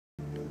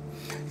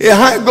a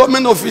high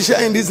government official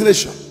in this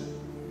nation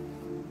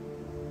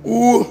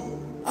who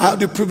I have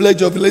the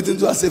privilege of relating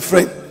to as a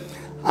friend,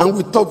 and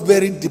we talk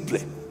very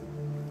deeply.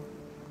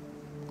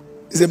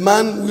 He's a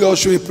man we all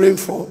should be praying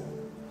for,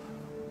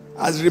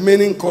 as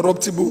remaining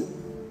corruptible.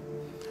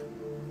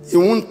 He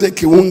won't take,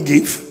 he won't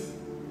give.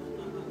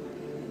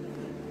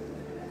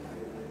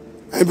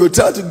 And if you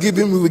try to give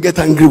him, we will get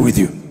angry with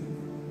you.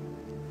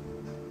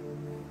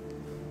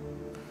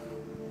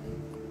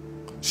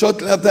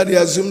 Shortly after he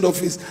assumed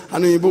office,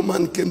 an Igbo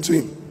man came to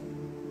him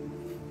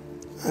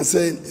and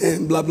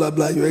said, blah, blah,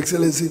 blah, Your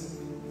Excellency,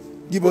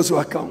 give us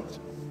your account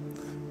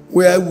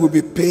where we'll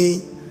be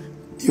paying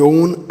your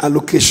own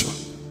allocation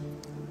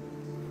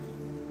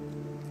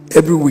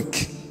every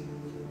week.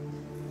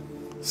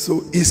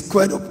 So he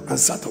squared up and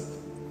sat up.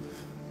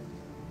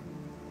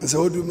 I said,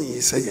 what do you mean?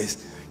 He said, yes.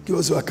 Give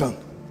us your account.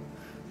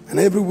 And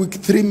every week,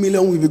 3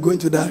 million will be going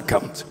to that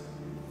account.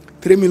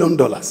 $3 million.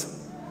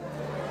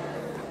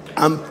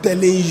 I'm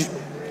telling you,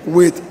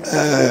 with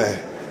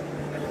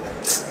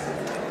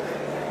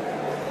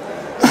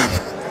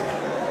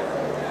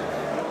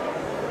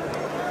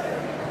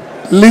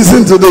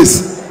listen to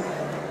this.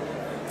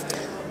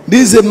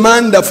 This is a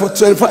man that for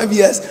 25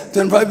 years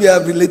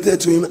I've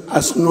related to him,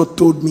 has not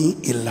told me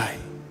a lie.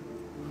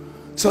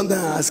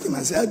 Sometimes I ask him,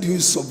 I say, how do you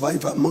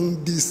survive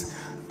among these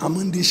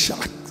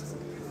sharks?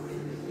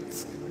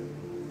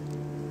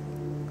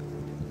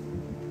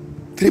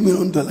 $3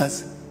 million.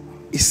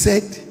 He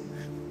said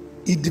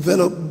he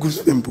developed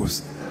goose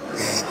pimples.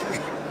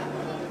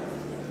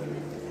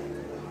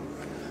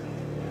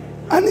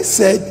 And he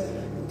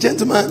said,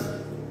 gentlemen,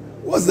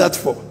 what's that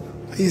for?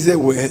 He said,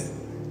 well,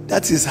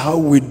 that is how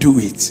we do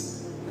it.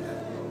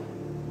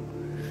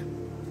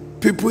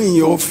 People in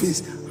your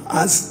office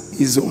has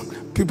his own.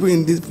 People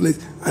in this place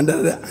and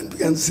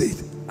began to say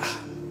it.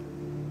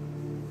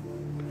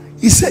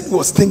 He said he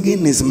was thinking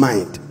in his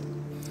mind,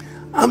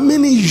 how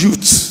many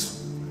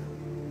youths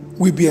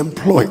will be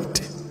employed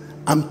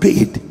and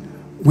paid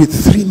with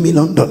 $3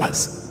 million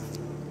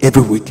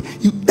every week?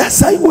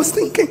 That's how he was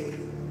thinking.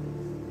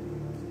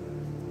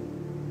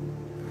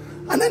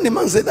 And then the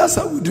man said, that's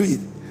how we do it.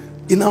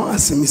 He now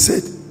asked him, he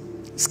said,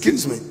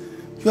 excuse me,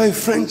 you are a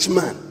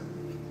Frenchman.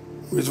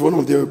 With one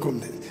of the other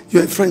companies.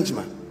 You are a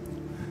Frenchman.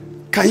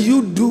 Can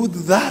you do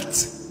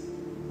that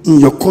in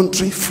your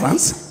country,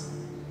 France?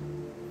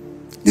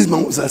 This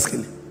man was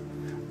asking.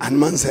 And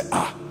man said,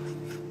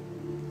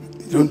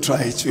 don't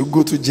try it, you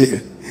go to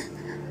jail.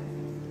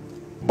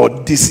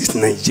 But this is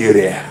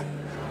Nigeria.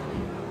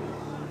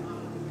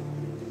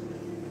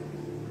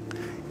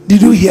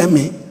 Did you hear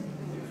me?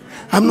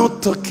 I'm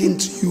not talking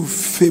to you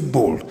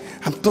fable.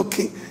 I'm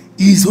talking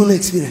his own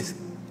experience. He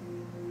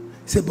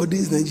said, but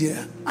this is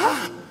Nigeria.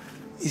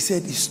 He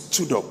said he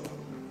stood up.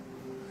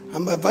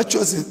 And by virtue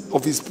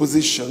of his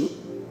position,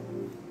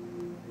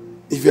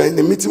 if you are in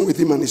a meeting with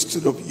him and he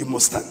stood up, you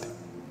must stand.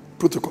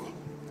 Protocol.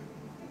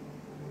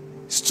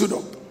 Stood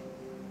up.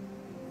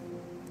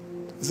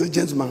 He said,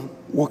 gentlemen,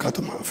 walk out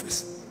of my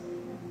office.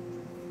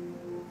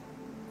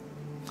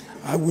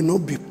 I will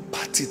not be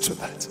party to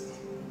that.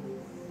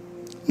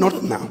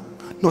 Not now,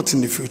 not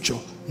in the future,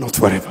 not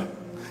forever.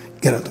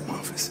 Get out of my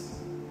office.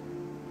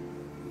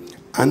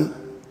 And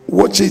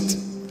watch it.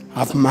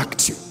 I've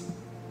marked you.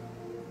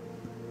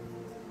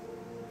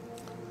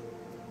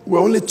 We're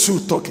only two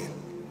talking.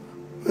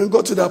 When we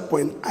got to that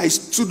point, I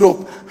stood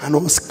up and I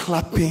was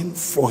clapping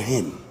for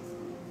him.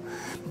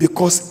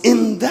 Because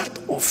in that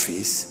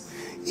office,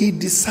 he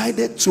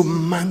decided to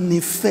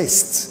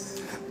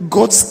manifest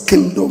God's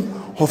kingdom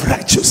of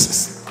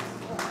righteousness.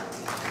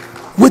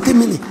 Wait a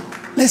minute.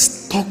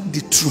 Let's talk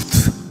the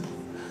truth.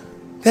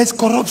 There's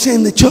corruption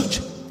in the church.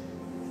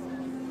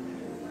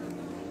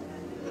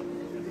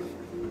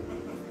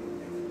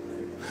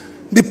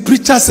 The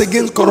preachers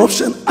against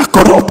corruption are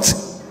corrupt.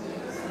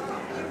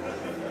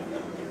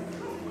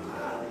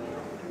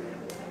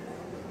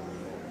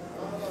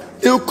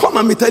 They will come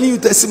and be telling you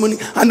testimony,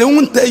 and they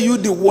won't tell you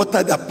the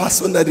water that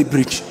passed under the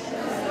bridge.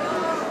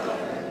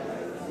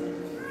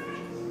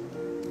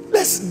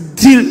 Let's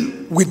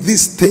deal with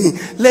this thing.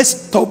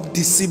 Let's stop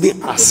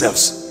deceiving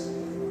ourselves.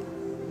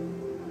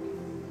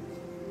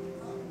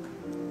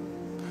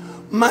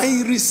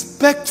 My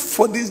respect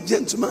for this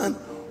gentleman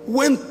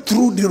went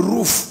through the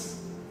roof.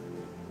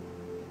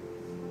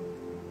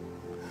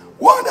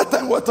 One other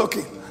time we're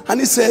talking,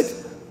 and he said,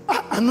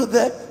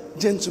 another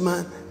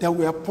gentleman that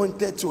we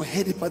appointed to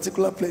head a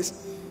particular place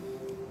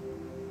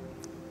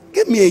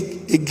gave me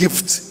a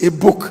gift, a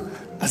book,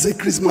 as a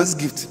Christmas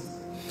gift.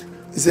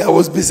 He said, I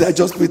was busy, I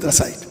just put it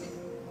aside.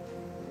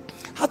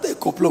 After a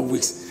couple of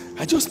weeks,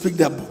 I just picked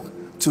that book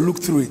to look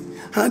through it,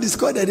 and I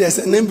discovered that there's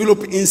an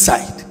envelope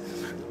inside.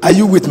 Are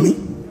you with me?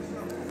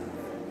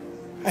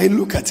 I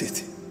look at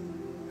it.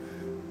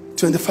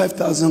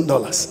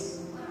 $25,000.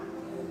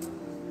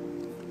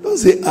 Don't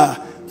say,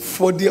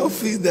 for the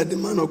office that the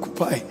man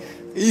occupy,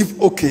 if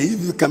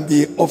you can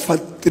be offered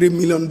 $3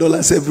 million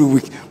every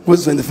week,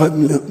 what's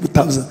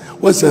 $25,000?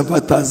 What's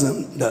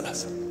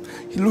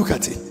 $25,000? You look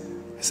at it.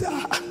 I say,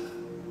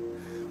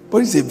 but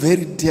he's a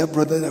very dear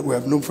brother that we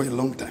have known for a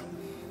long time.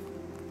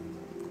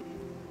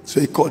 So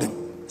he called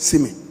him. See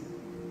me.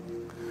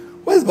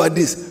 What about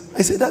this?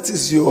 I said, that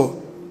is your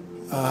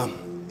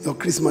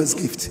Christmas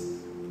gift.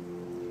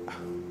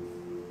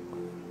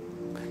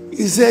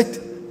 He said,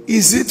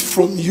 is it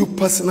from you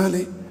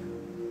personally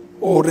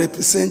or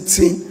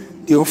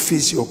representing the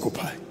office you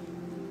occupy?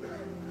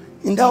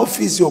 In that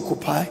office you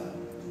occupy,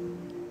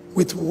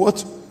 with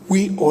what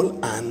we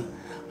all earn,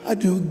 how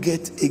do you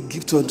get a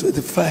gift of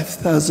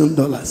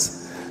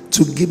 $25,000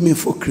 to give me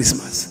for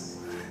Christmas?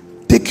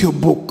 Take your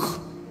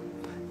book,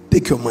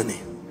 take your money,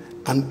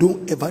 and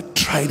don't ever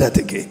try that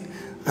again.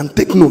 And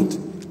take note,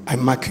 I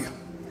mark you.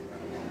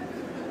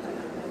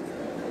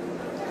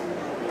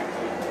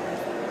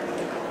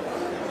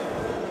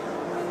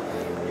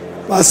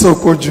 Pastor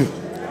Koju,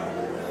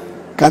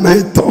 can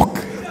I talk?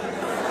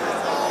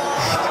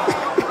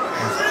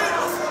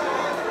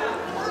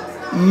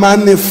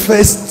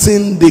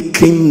 Manifesting the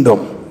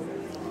kingdom.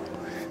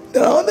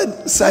 There are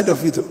other side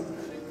of it,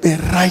 the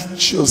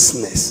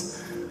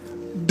righteousness.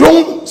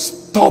 Don't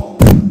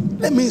stop.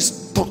 Let me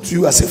talk to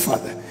you as a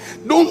father.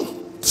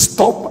 Don't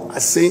stop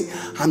at saying,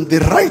 I'm the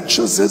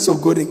righteousness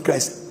of God in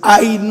Christ.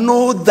 I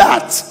know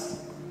that.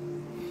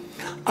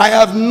 I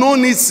have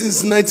known it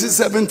since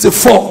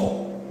 1974.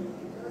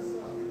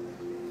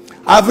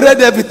 I've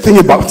read everything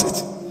about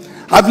it.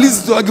 I've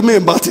listened to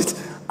argument about it.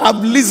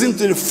 I've listened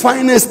to the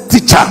finest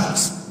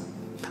teachers.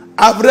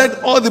 I've read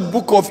all the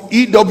book of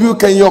E.W.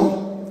 Kenyon.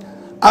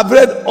 I've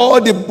read all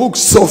the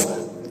books of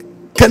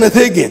Kenneth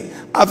Hagin.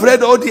 I've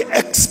read all the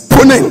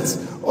exponents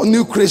of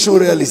New Creation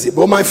Reality.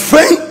 But my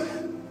friend,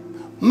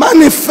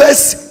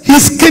 manifests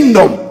his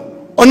kingdom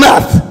on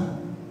earth.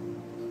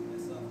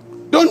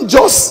 Don't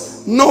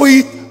just know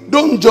it.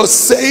 Don't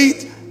just say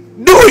it.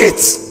 Do it.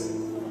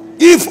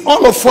 If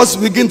all of us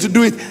begin to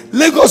do it,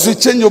 Lagos will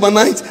change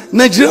overnight,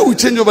 Nigeria will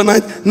change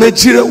overnight,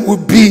 Nigeria will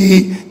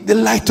be the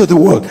light of the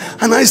world.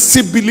 And I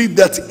still believe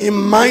that in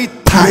my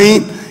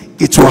time,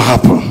 it will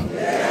happen.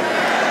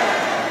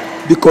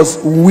 Because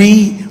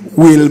we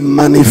will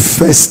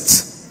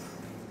manifest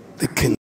the kingdom.